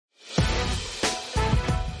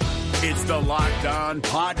It's the Locked On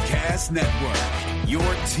Podcast Network, your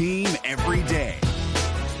team every day.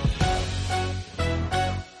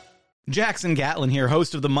 Jackson Gatlin here,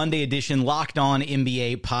 host of the Monday edition Locked On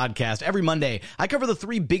NBA podcast. Every Monday, I cover the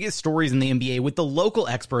three biggest stories in the NBA with the local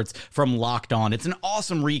experts from Locked On. It's an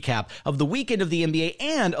awesome recap of the weekend of the NBA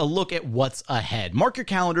and a look at what's ahead. Mark your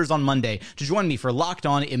calendars on Monday to join me for Locked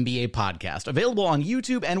On NBA podcast, available on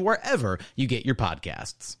YouTube and wherever you get your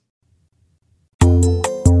podcasts.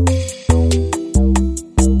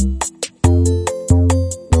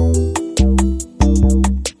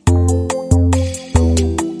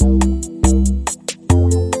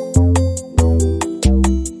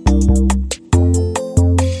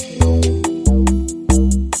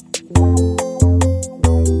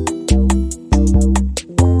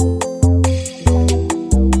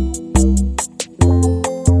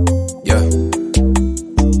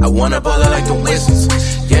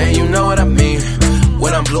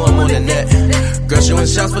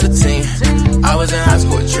 Shots for the team. I was in high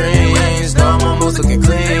school with dreams. Now I'm almost looking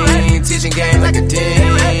clean. Teaching game like a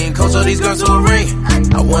dean. Coach all these girls to a ring.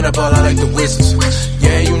 I wanna ball out like the Wizards.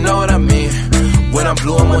 Yeah, you know what I mean. When I'm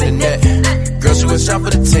blue, I'm on the net. Girl, shoot a shot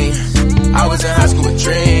for the team. I was in high school with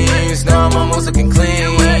dreams. Now I'm almost looking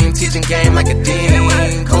clean. Teaching game like a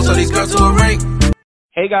dean. Coach all these girls to a ring.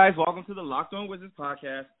 Hey guys, welcome to the Locked On Wizards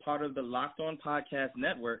podcast, part of the Locked On Podcast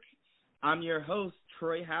Network. I'm your host,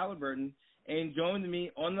 Troy Halliburton. And joining me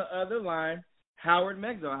on the other line, Howard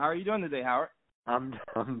Megdal. How are you doing today, Howard? I'm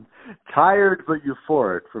tired but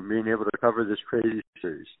euphoric from being able to cover this crazy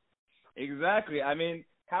series. Exactly. I mean,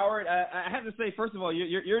 Howard, I have to say, first of all,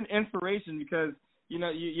 you're an inspiration because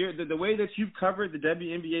you're the way that you've covered the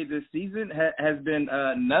WNBA this season has been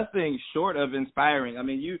nothing short of inspiring. I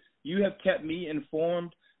mean, you have kept me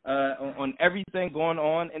informed on everything going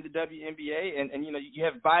on in the WNBA, and you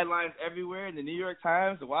have bylines everywhere in the New York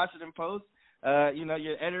Times, the Washington Post.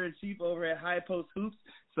 You're editor-in-chief over at High Post Hoops.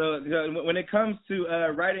 So when it comes to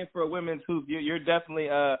writing for a women's hoop, you're definitely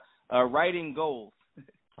writing goals.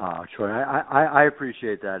 Troy, I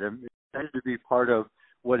appreciate that. I'm excited to be part of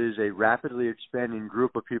what is a rapidly expanding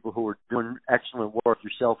group of people who are doing excellent work,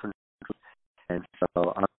 yourself, and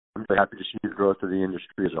so I'm very happy to see the growth of the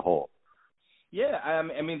industry as a whole. Yeah,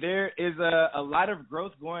 I mean, there is a lot of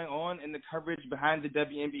growth going on in the coverage behind the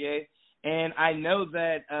WNBA, and I know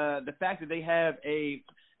that the fact that they have a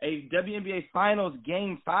WNBA Finals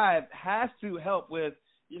Game 5 has to help with,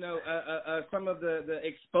 some of the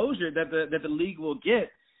exposure that the league will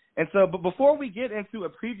get. And so, but before we get into a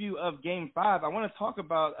preview of Game 5, I want to talk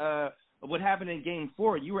about what happened in Game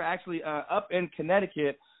 4. You were actually up in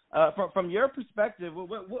Connecticut. From your perspective,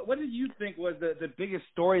 what did you think was the biggest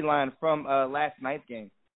storyline from last night's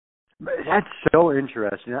game? That's so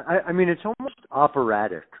interesting. I mean, it's almost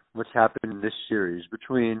operatic what's happened in this series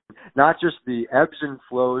between not just the ebbs and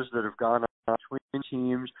flows that have gone on between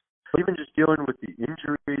teams, but even just dealing with the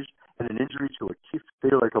injuries and an injury to a key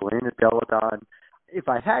player like Elena Deladon. If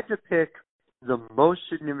I had to pick the most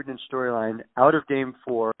significant storyline out of Game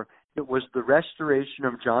 4, it was the restoration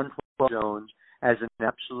of John Paul Jones as an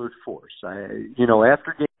absolute force.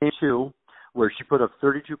 After Game 2, where she put up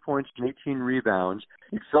 32 points and 18 rebounds,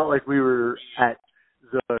 it felt like we were at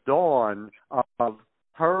the dawn of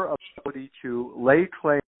her ability to lay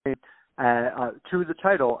claim to the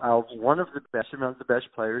title of one of the best, if not the best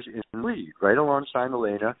players in the league, right alongside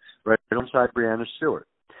Elena, right alongside Breanna Stewart.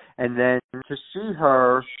 And then to see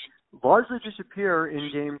her largely disappear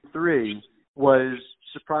in Game 3 was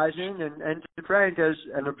surprising and to be frank, as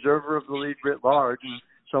an observer of the league writ large and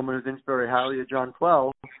someone who thinks very highly of John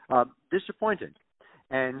Quell, disappointing.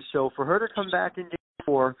 And so for her to come back in Game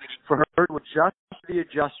 4, for her to adjust the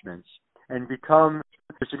adjustments and become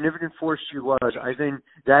the significant force she was, I think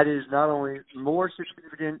that is not only more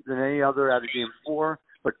significant than any other out of Game 4,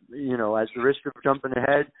 but, as the risk of jumping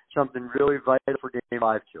ahead, something really vital for Game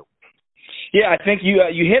 5 too. Yeah, I think you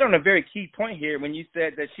hit on a very key point here when you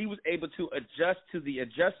said that she was able to adjust to the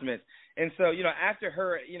adjustments. And so, after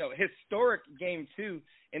her, historic Game 2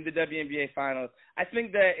 in the WNBA Finals, I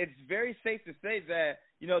think that it's very safe to say that,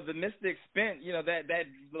 the Mystics spent, that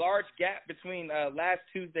large gap between last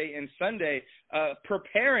Tuesday and Sunday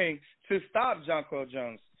preparing to stop Jonquel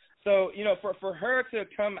Jones. So, for her to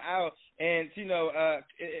come out and,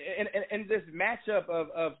 in this matchup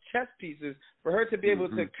of chess pieces, for her to be able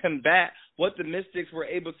to combat what the Mystics were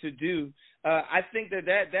able to do, I think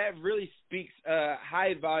that really speaks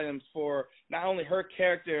high volumes for not only her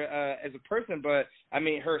character as a person, but,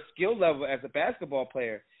 her skill level as a basketball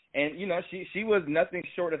player. And, she was nothing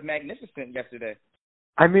short of magnificent yesterday.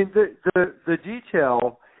 I mean, the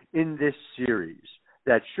detail in this series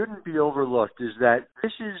that shouldn't be overlooked is that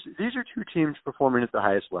these are two teams performing at the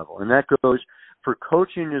highest level, and that goes for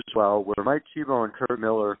coaching as well, where Mike Tebow and Kurt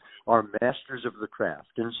Miller are masters of the craft.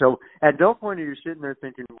 And so at no point are you sitting there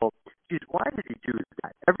thinking, well, geez, why did he do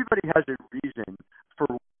that? Everybody has a reason for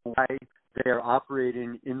why they are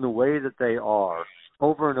operating in the way that they are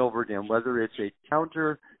over and over again, whether it's a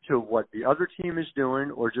counter to what the other team is doing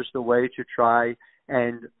or just a way to try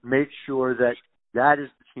and make sure that that is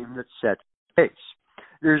the team that sets the pace.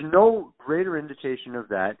 There's no greater indication of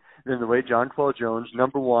that than the way Jonquel Jones,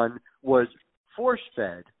 number one, was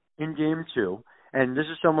force-fed in Game 2. And this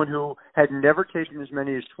is someone who had never taken as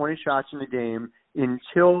many as 20 shots in the game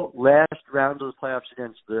until last round of the playoffs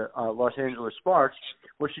against the Los Angeles Sparks,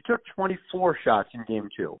 where she took 24 shots in Game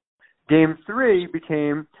 2. Game 3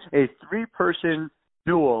 became a three-person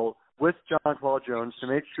duel with Jonquel Jones to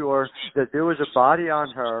make sure that there was a body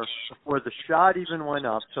on her before the shot even went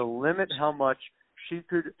up to limit how much she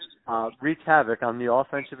could wreak havoc on the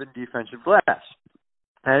offensive and defensive glass.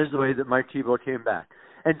 That is the way that Mike Tebow came back.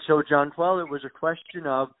 And so, Jonquel, it was a question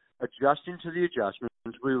of adjusting to the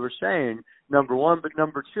adjustments we were saying, number one, but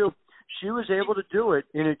number two, she was able to do it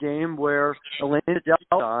in a game where Elena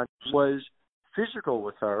Delle was physical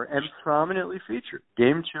with her and prominently featured.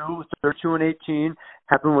 Game 2, 32-18,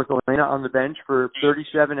 happened with Elena on the bench for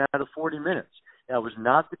 37 out of 40 minutes. That was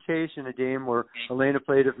not the case in a game where Elena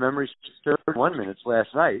played, if memory serves, 31 minutes last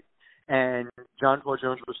night, and Jonquel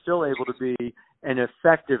Jones was still able to be an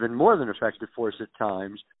effective and more than effective force at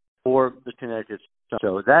times for the Connecticut.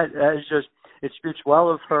 So that is just, it speaks well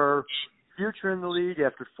of her future in the league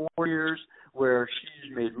after 4 years where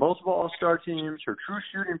she's made multiple all-star teams. Her true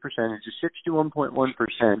shooting percentage is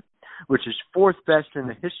 61.1%, which is fourth best in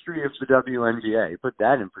the history of the WNBA. Put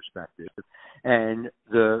that in perspective. And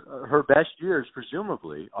her best years,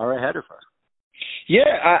 presumably, are ahead of her. Yeah,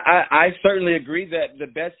 I certainly agree that the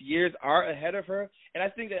best years are ahead of her. And I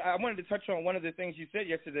think that I wanted to touch on one of the things you said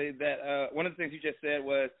yesterday, that one of the things you just said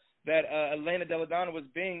was that Elena Delle Donne was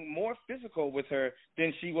being more physical with her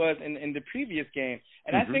than she was in the previous game.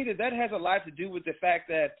 And I think that has a lot to do with the fact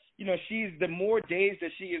that, you know, the more days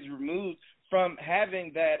that she is removed from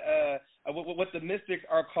having that, what the Mystics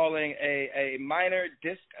are calling a minor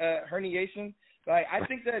disc herniation. Like, I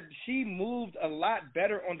think that she moved a lot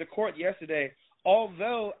better on the court yesterday,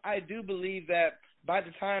 although I do believe that by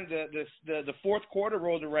the time the fourth quarter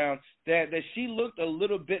rolled around, that she looked a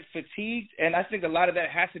little bit fatigued, and I think a lot of that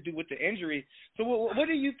has to do with the injury. So what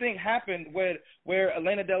do you think happened where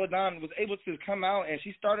Elena Delle Donne was able to come out, and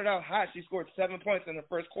she started out hot? She scored 7 points in the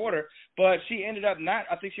first quarter, but she ended up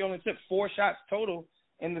I think she only took 4 shots total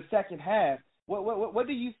in the second half. What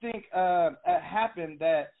do you think happened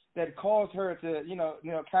that caused her to,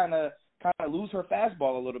 kind of lose her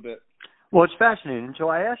fastball a little bit? Well, it's fascinating. So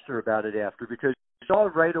I asked her about it after because I saw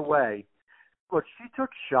right away. Look, she took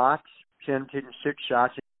shots. She hadn't taken 6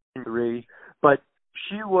 shots in 3, but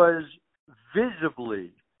she was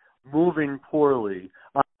visibly moving poorly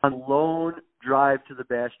on lone drive to the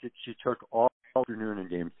basket she took all afternoon in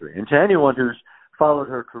Game 3. And to anyone who's followed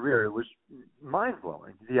her career, it was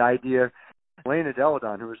mind-blowing. The idea, Elena Delle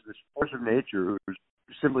Donne, who was this force of nature, who was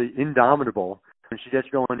simply indomitable when she gets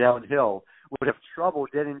going downhill, would have trouble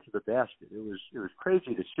getting to the basket. It was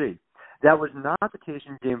crazy to see. That was not the case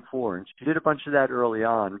in Game 4, and she did a bunch of that early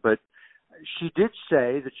on, but she did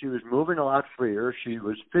say that she was moving a lot freer. She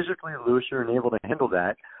was physically looser and able to handle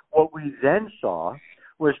that. What we then saw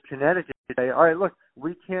was Connecticut say, all right, look,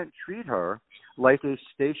 we can't treat her like a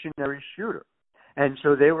stationary shooter. And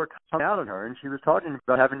so they were coming out on her, and she was talking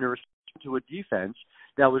about having to respond to a defense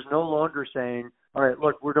that was no longer saying, all right,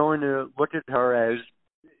 look, we're going to look at her as,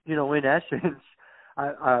 in essence,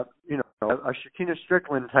 a Shakina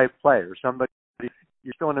Strickland type player, somebody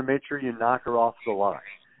you're going to make sure you knock her off the line.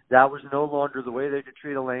 That was no longer the way they could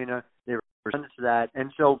treat Elena. They responded to that,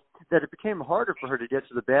 and so that it became harder for her to get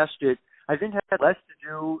to the basket. I think had less to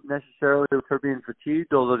do necessarily with her being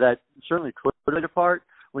fatigued, although that certainly could put it apart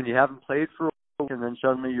when you haven't played for a while, and then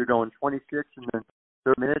suddenly you're going 26 and then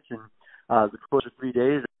 30 minutes and the course of 3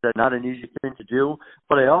 days. That's not an easy thing to do.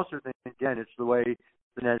 But I also think, again, it's the way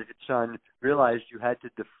the Connecticut Sun realized you had to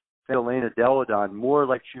defend Elena Delle Donne more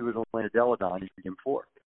like she was Elena Delle Donne in Game 4.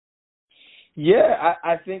 Yeah,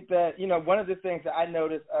 I think that, one of the things that I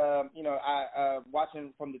noticed,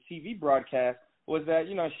 watching from the TV broadcast was that,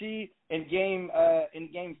 she in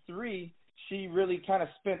game 3, she really kind of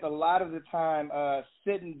spent a lot of the time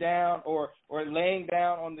sitting down or laying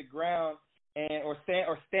down on the ground or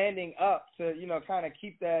standing up to, kind of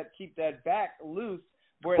keep that back loose.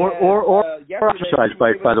 Or exercise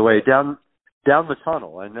bike, by the way, down the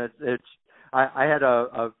tunnel, and it's I had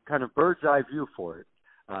a kind of bird's eye view for it.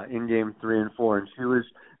 in Game 3 and 4, and she was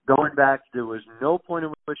going back. There was no point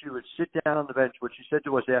in which she would sit down on the bench. What she said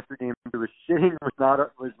to us after Game 3 was, sitting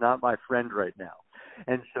was not my friend right now.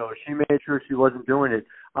 And so she made sure she wasn't doing it.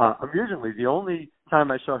 Amusingly, the only time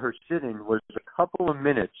I saw her sitting was a couple of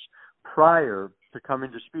minutes prior to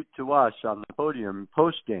coming to speak to us on the podium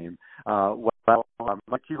post-game while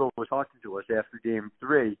Mike Tebow was talking to us after Game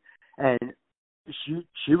 3. And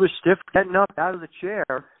she was stiff getting up out of the chair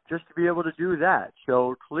just to be able to do that.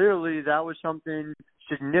 So clearly that was something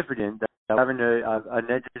significant that was having a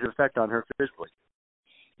negative effect on her physically.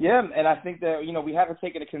 Yeah, and I think that, we haven't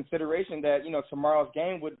taken into consideration that, tomorrow's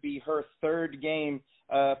game would be her third game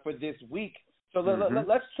for this week. So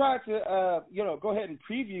let's try to, go ahead and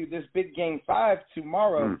preview this big Game 5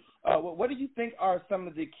 tomorrow. What do you think are some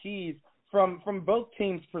of the keys from both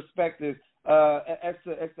teams' perspectives as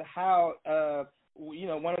to how,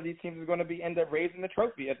 one of these teams is going to end up raising the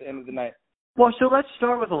trophy at the end of the night? Well, so let's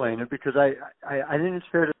start with Elena, because I think it's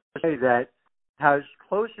fair to say that as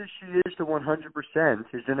close as she is to 100%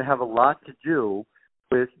 is going to have a lot to do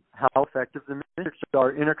with how effective the Mystics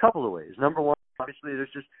are in a couple of ways. Number one, obviously, there's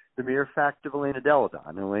just the mere fact of Elena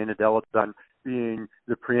Deladon. Elena Deladon being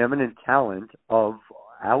the preeminent talent of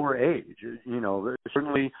our age.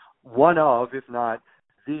 Certainly one of, if not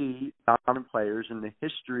the dominant players in the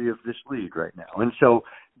history of this league right now. And so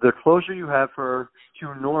the closer you have her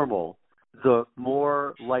to normal, the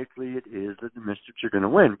more likely it is that the Mystics are going to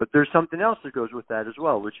win. But there's something else that goes with that as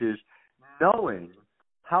well, which is knowing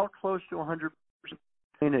how close to 100%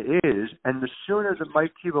 Elena is, and the sooner that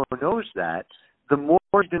Mike Tebow knows that, the more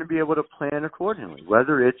he's going to be able to plan accordingly,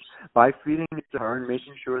 whether it's by feeding it to her and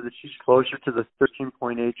making sure that she's closer to the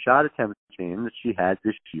 13.8 shot attempt game that she had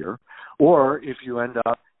this year, or if you end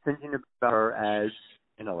up thinking about her as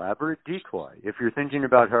an elaborate decoy, if you're thinking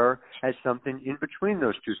about her as something in between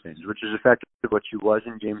those two things, which is effectively what she was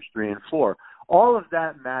in Games 3 and 4. All of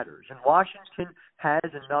that matters, and Washington has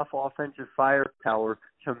enough offensive firepower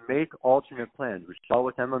to make alternate plans. We saw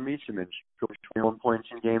with Emma Mieseman, she scored 21 points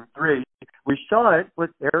in Game 3. We saw it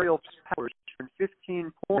with Ariel Powers,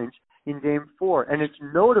 15 points in Game 4, and it's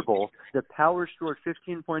notable that Powers scored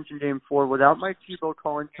 15 points in Game 4 without Mike Tebow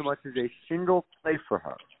calling too much as a single play for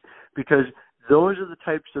her, because those are the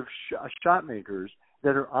types of shot makers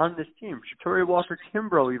that are on this team. Victoria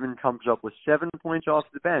Walker-Kimbrough even comes up with 7 points off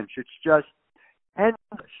the bench. It's just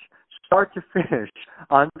endless, start to finish,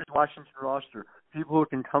 on this Washington roster. People who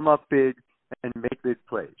can come up big and make big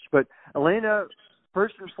plays. But Elena,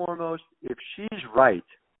 first and foremost, if she's right,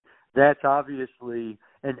 that's obviously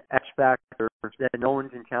an X factor that no one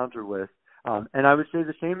can counter with. And I would say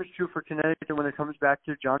the same is true for Connecticut when it comes back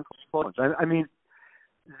to John Cole. I mean,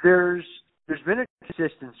 there's been a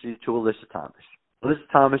consistency to Alyssa Thomas.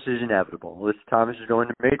 Alyssa Thomas is inevitable. Alyssa Thomas is going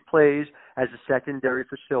to make plays as a secondary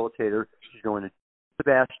facilitator. She's going to the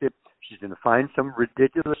basket. She's going to find some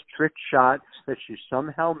ridiculous trick shot that she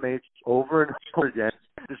somehow makes over and over again,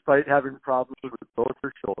 despite having problems with both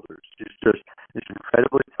her shoulders. She's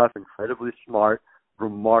incredibly tough, incredibly smart,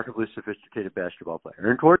 remarkably sophisticated basketball player.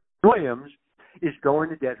 And Courtney Williams is going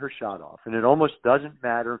to get her shot off, and it almost doesn't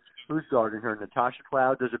matter who's guarding her. Natasha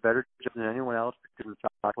Cloud does a better job than anyone else because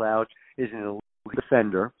Natasha Cloud is an elite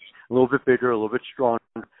defender, a little bit bigger, a little bit stronger,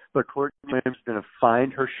 but Courtney Williams is going to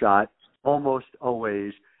find her shot almost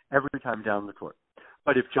always every time down the court.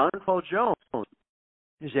 But if John Paul Jones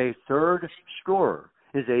is a third scorer,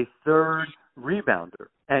 is a third rebounder,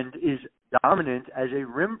 and is dominant as a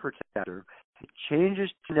rim protector, it changes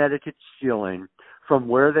Connecticut's ceiling from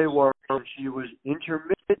where they were when she was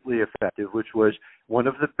intermittently effective, which was one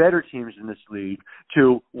of the better teams in this league,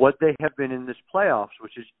 to what they have been in this playoffs,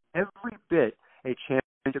 which is every bit a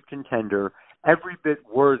championship contender, every bit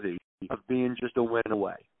worthy of being just a win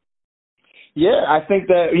away. Yeah, I think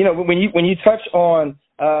that when you touch on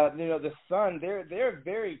the Sun, they're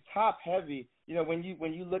very top heavy. When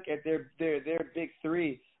you look at their big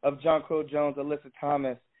three of John Cole Jones, Alyssa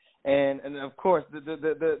Thomas, and of course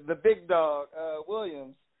the big dog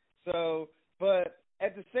Williams. So, but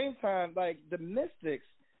at the same time, like the Mystics,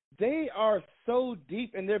 they are so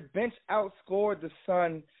deep, and their bench outscored the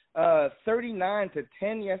Sun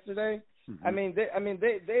 39-10 yesterday. Mm-hmm.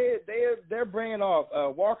 They're bringing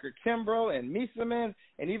off Walker Kimbrough and Mieseman,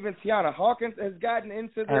 and even Tiana Hawkins has gotten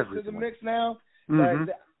into the mix now.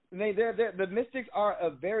 Mm-hmm. The Mystics are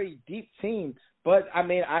a very deep team, but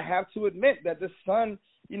I have to admit that the Sun,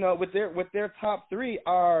 with their top three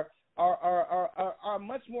are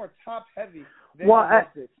much more top heavy than the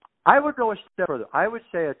Mystics. I would go a step further. I would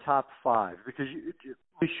say a top five, because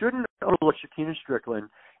we shouldn't overlook Shakina Strickland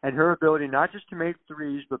and her ability not just to make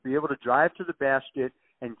threes, but be able to drive to the basket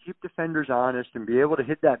and keep defenders honest and be able to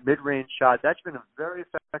hit that mid-range shot, that's been a very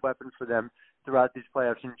effective weapon for them throughout these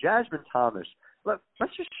playoffs. And Jasmine Thomas, let's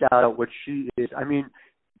just shout out what she is. I mean,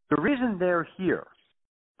 the reason they're here,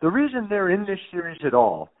 the reason they're in this series at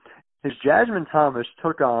all, is Jasmine Thomas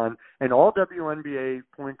took on an all-WNBA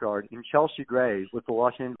point guard in Chelsea Gray with the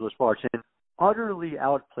Los Angeles Sparks and utterly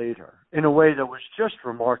outplayed her in a way that was just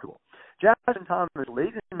remarkable. Jasmine Thomas,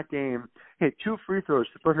 late in the game, hit 2 free throws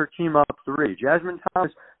to put her team up 3. Jasmine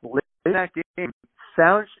Thomas, late in that game,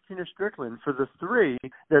 found Shatina Strickland for the 3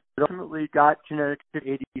 that ultimately got Connecticut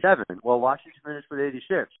 87, while Washington finished with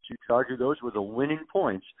 86. You could argue those were the winning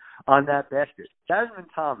points on that basket. Jasmine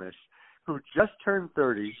Thomas, who just turned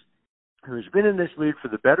 30, who's been in this league for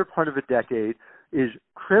the better part of a decade, is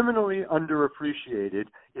criminally underappreciated,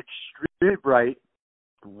 extremely bright,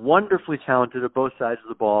 wonderfully talented at both sides of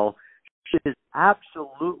the ball. She is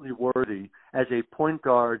absolutely worthy as a point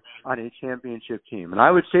guard on a championship team. And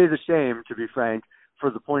I would say the same, to be frank,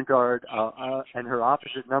 for the point guard and her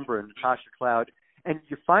opposite number in Natasha Cloud. And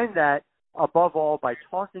you find that, above all, by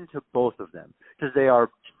talking to both of them, because they are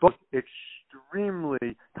both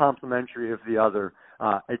extremely complimentary of the other.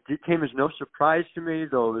 It came as no surprise to me,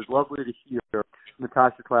 though it was lovely to hear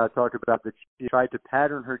Natasha Cloud talk about that she tried to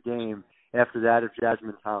pattern her game after that of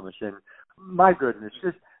Jasmine Thomas. And my goodness,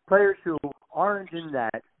 just players who aren't in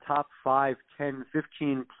that top 5, 10,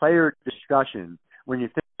 15 player discussion when you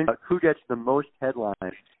think about who gets the most headlines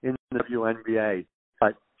in the WNBA.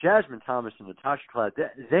 But Jasmine Thomas and Natasha Cloud,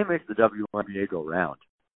 they make the WNBA go round.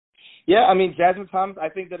 Yeah, I mean, Jasmine Thomas, I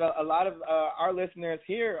think that a lot of our listeners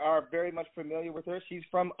here are very much familiar with her. She's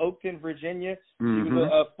from Oakton, Virginia. Mm-hmm. She was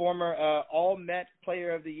a former All-Met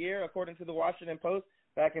Player of the Year, according to the Washington Post,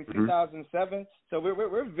 back in 2007. So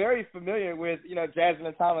we're very familiar with,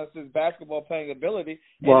 Jasmine Thomas's basketball playing ability.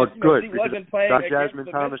 And well, if, good. She wasn't playing Jasmine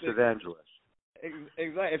Thomas Mystics, evangelist.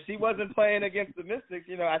 Exactly. If she wasn't playing against the Mystics,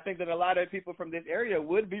 I think that a lot of people from this area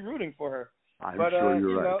would be rooting for her. I'm sure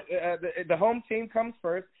you're right. The home team comes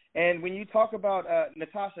first. And when you talk about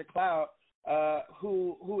Natasha Cloud,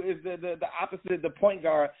 who is the opposite, the point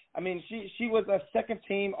guard, I mean, she was a second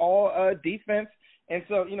team all defense, and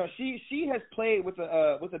so she has played with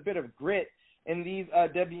a bit of grit in these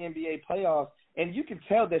WNBA playoffs, and you can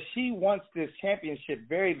tell that she wants this championship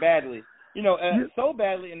very badly. So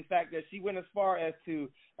badly, in fact, that she went as far as to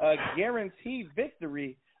guarantee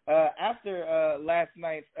victory after last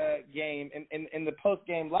night's game in the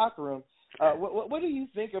post-game locker room. What do you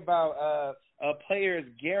think about players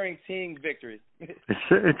guaranteeing victory? It's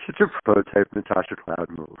such a prototype Natasha Cloud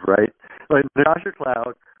move, right? Like Natasha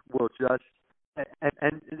Cloud will just,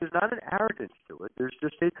 and there's not an arrogance to it. There's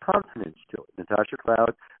just a confidence to it. Natasha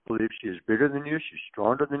Cloud believes she is bigger than you, she's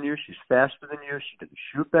stronger than you, she's faster than you, she can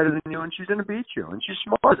shoot better than you, and she's going to beat you, and she's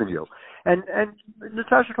smarter than you. And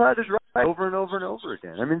Natasha Cloud is right over and over and over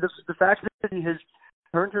again. I mean, the fact that she has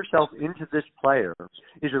turned herself into this player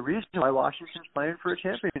is a reason why Washington's playing for a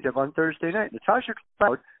championship on Thursday night. Natasha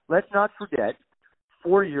Cloud, let's not forget,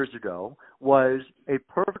 4 years ago, was a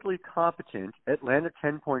perfectly competent Atlanta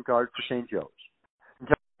 10-point guard for St. Joe's.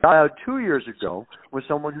 Natasha Cloud 2 years ago was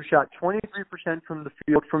someone who shot 23% from the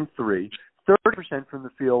field from 3, 30% from the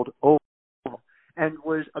field overall, and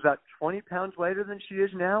was about 20 pounds lighter than she is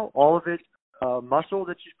now, all of it muscle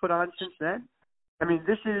that she's put on since then. I mean,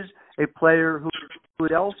 this is a player who is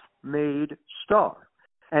a self-made star.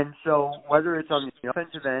 And so whether it's on the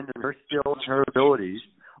offensive end and her skills and her abilities,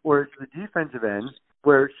 or it's the defensive end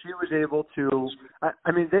where she was able to,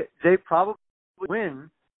 I mean, they probably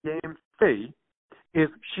win game 3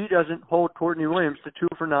 if she doesn't hold Courtney Williams to 2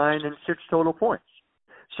 for 9 and 6 total points.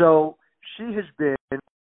 So she has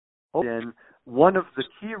been one of the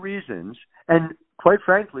key reasons, and quite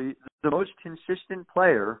frankly, the most consistent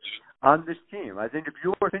player on this team. I think if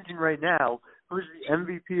you are thinking right now, who's the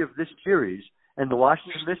MVP of this series, and the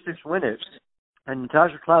Washington Mystics win it, and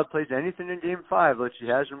Natasha Cloud plays anything in Game 5 like she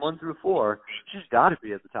has in 1 through 4, she's got to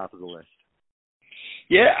be at the top of the list.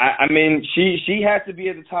 Yeah, I mean, she has to be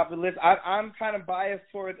at the top of the list. I'm kind of biased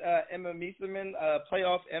towards Emma Miesemann.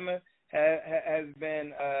 Playoff Emma has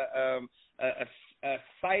been a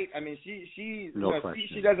sight. I mean, she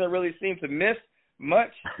doesn't really seem to miss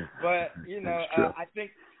much, but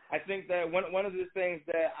I think that one of the things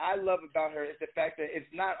that I love about her is the fact that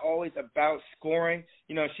it's not always about scoring.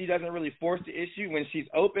 She doesn't really force the issue. When she's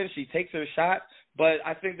open, she takes her shot. But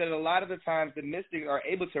I think that a lot of the times the Mystics are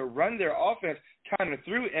able to run their offense kind of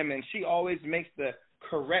through Emma, and she always makes the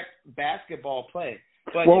correct basketball play.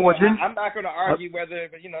 But I'm not going to argue whether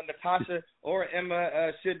Natasha or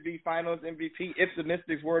Emma should be Finals MVP if the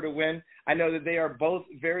Mystics were to win. I know that they are both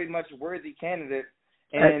very much worthy candidates.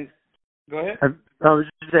 And go ahead. I was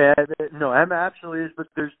just saying, no, Emma absolutely is, but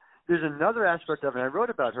there's another aspect of it. I wrote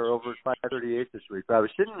about her over at 538 this week, but I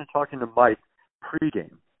was sitting and talking to Mike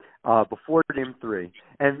pregame, before Game 3,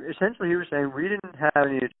 and essentially he was saying we didn't have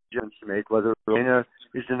any adjustments to make, whether Elena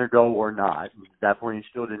is going to go or not. At that point, he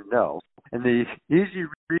still didn't know. And the easy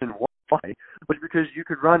reason why was because you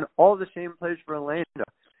could run all the same plays for Elena,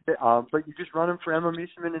 but you just run them for Emma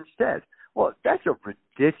Meesseman instead. Well, that's a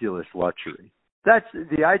ridiculous luxury. That's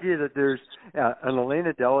the idea that there's an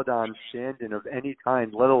Elena Deladon stand-in of any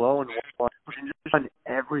kind, let alone one who can just run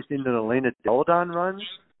everything that Elena Deladon runs,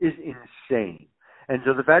 is insane. And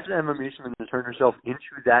so the fact that Emma Meesseman has turned herself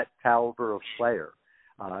into that caliber of player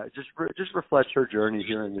just reflects her journey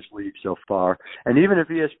here in this league so far. And even if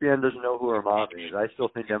ESPN doesn't know who her mom is, I still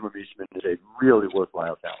think Emma Meesseman is a really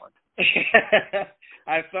worthwhile talent.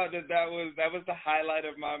 I thought that was the highlight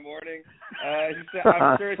of my morning. He said,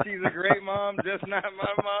 "I'm sure she's a great mom, just not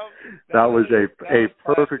my mom." That was a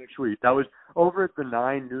perfect tweet. That was over at the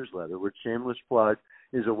 9 newsletter, which shameless plug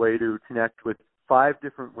is a way to connect with 5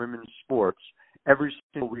 different women's sports every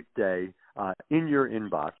single weekday in your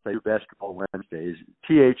inbox. They do Basketball Wednesdays,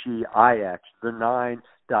 THEIX,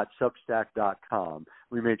 the9.substack.com.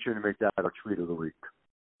 We made sure to make that our tweet of the week.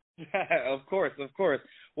 Of course.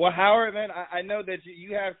 Well, Howard, man, I know that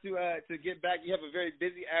you have to get back. You have a very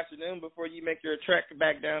busy afternoon before you make your trek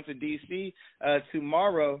back down to D.C.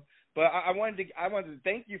 Tomorrow. But I wanted to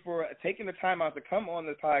thank you for taking the time out to come on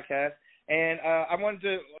this podcast. And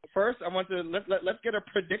let's get a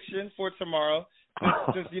prediction for tomorrow.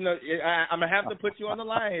 Since I'm gonna have to put you on the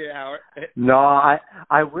line here, Howard. No,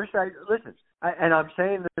 I wish listen. And I'm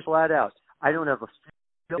saying this flat out. I don't have a.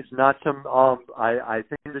 It's not some. I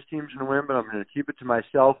think this team's gonna win, but I'm gonna keep it to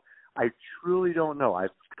myself. I truly don't know.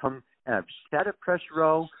 I've sat at press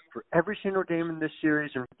row for every single game in this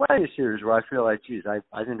series, and plenty of series where I feel like, geez, I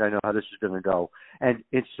think I know how this is gonna go, and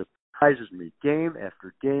it surprises me game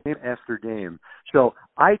after game after game. So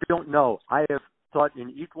I don't know. I have thought in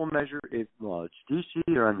equal measure it's DC,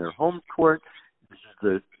 they're on their home court. This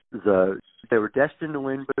is they were destined to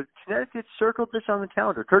win, but Connecticut circled this on the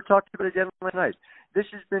calendar. Kurt talked about it again last night. This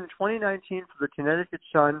has been 2019 for the Connecticut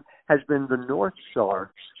Sun, has been the North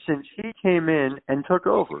Star since he came in and took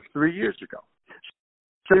over 3 years ago.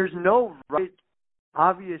 So there's no right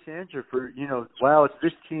obvious answer for, well, it's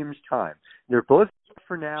this team's time. They're both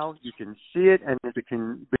for now. You can see it, and it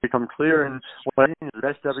can become clear in what I think is the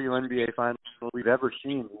best WNBA final we've ever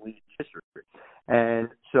seen in league history. And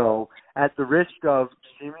so at the risk of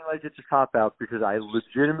seeming like it's a cop-out, because I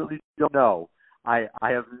legitimately don't know, I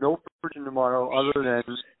have no prediction tomorrow other than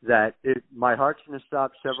that my heart's going to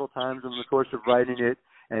stop several times in the course of writing it,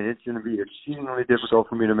 and it's going to be exceedingly difficult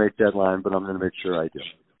for me to make deadline, but I'm going to make sure I do.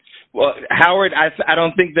 Well, Howard, I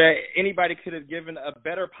don't think that anybody could have given a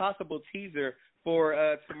better possible teaser for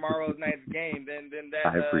tomorrow's night's game than that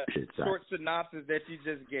short synopsis that you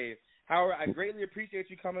just gave. Howard, I greatly appreciate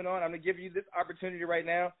you coming on. I'm going to give you this opportunity right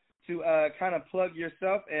now to kind of plug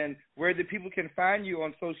yourself and where the people can find you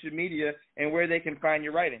on social media and where they can find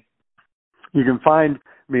your writing. You can find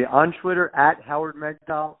me on Twitter at Howard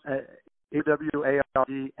Megdal,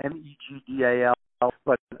 AWARDMEGDAL.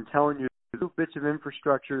 But I'm telling you, 2 bits of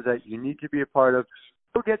infrastructure that you need to be a part of.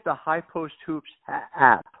 Go get the High Post Hoops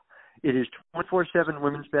app. It is 24/7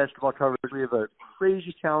 women's basketball coverage. We have a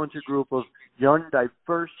crazy talented group of young,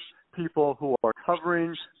 diverse people who are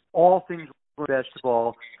covering all things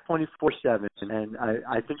basketball 24/7, and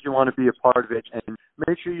I think you want to be a part of it. And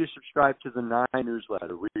make sure you subscribe to the 9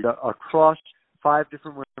 newsletter. We across 5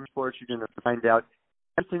 different women's sports. You're going to find out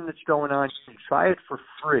everything that's going on. You can try it for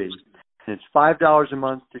free, and it's $5 a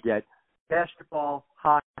month to get basketball,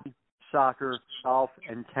 hockey, soccer, golf,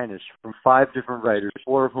 and tennis from 5 different writers,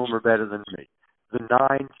 4 of whom are better than me. The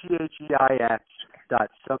 9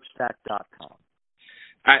 THEIX.substack.com.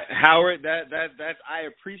 Howard, I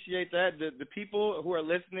appreciate that. The people who are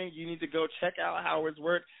listening, you need to go check out Howard's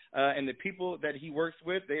work, and the people that he works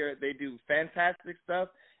with. They do fantastic stuff,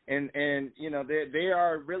 and they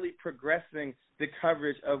are really progressing the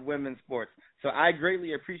coverage of women's sports. So I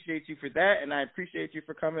greatly appreciate you for that, and I appreciate you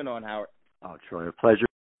for coming on, Howard. Oh, Troy, a pleasure.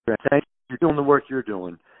 Thank you for doing the work you're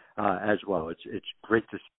doing as well. It's great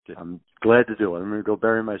to see. I'm glad to do it. I'm going to go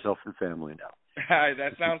bury myself in family now. All right,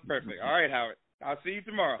 that sounds perfect. All right, Howard. I'll see you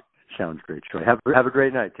tomorrow. Sounds great, Troy. Have a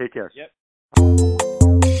great night. Take care. Yep.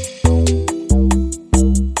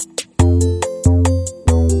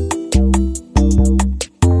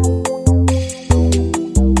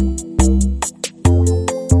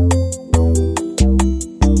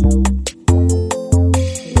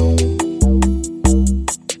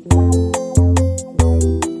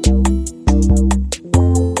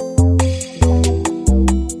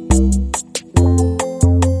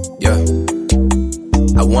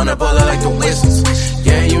 wanna ball out like the Wizards.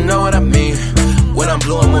 Yeah, you know what I mean. When I'm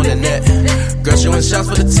blue, I'm on the net. Girl, shooting shots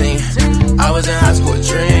for the team. I was in high school with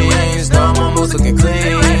dreams. Now I'm on moves looking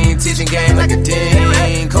clean. Teaching game like a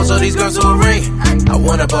dean. Coach all these girls to a ring. I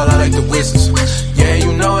wanna ball out like the Wizards. Yeah,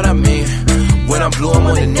 you know what I mean. When I'm blue, I'm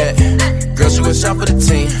on the net. Girl, shooting shot for the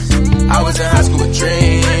team. I was in high school with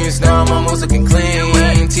dreams. Now I'm on moves looking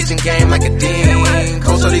clean. Teaching game like a dean.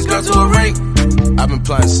 Coach all these girls to a ring. I've been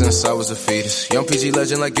playing since I was a fetus. Young PG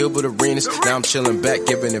legend like Gilbert Arenas. Now I'm chilling back,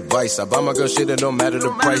 giving advice. I buy my girl shit, it don't matter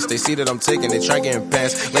the price. They see that I'm taking, they try getting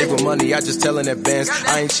pants. Late with money, I just tell in advance.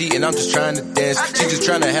 I ain't cheating, I'm just trying to dance. She just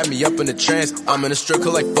trying to have me up in the trance. I'm in a strip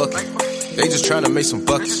club like fuck it. They just trying to make some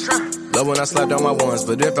buckets. Love when I slap down my ones,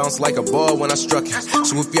 but it bounced like a ball when I struck it.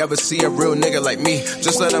 So if you ever see a real nigga like me,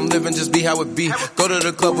 just let him live and just be how it be. Go to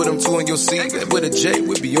the club with him too and you'll see that with a J,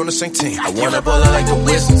 we be on the same team. I wanna ball out like the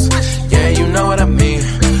Wizards. Yeah, you know what I mean.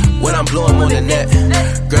 When I'm blue, I'm on the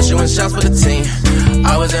net. Girl, shooting shots for the team.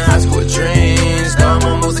 I was in high school with dreams. Now I'm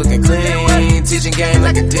on moves looking clean. Teaching game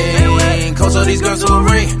like a dean. Coach all these girls to a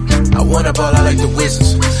ring. I wanna ball out like the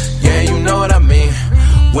Wizards. Yeah, you know what I mean.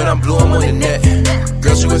 When I'm blue, I'm on the net.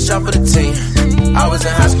 Girl, shooting shot for the team. I was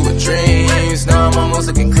in high school with dreams. Now I'm almost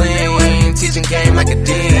looking clean. Teaching game like a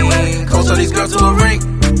dean. Coach all these girls to a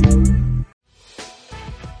ring.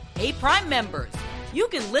 Hey, Prime members, you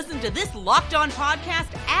can listen to this Locked On podcast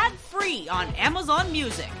ad-free on Amazon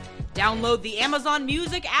Music. Download the Amazon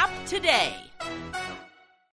Music app today.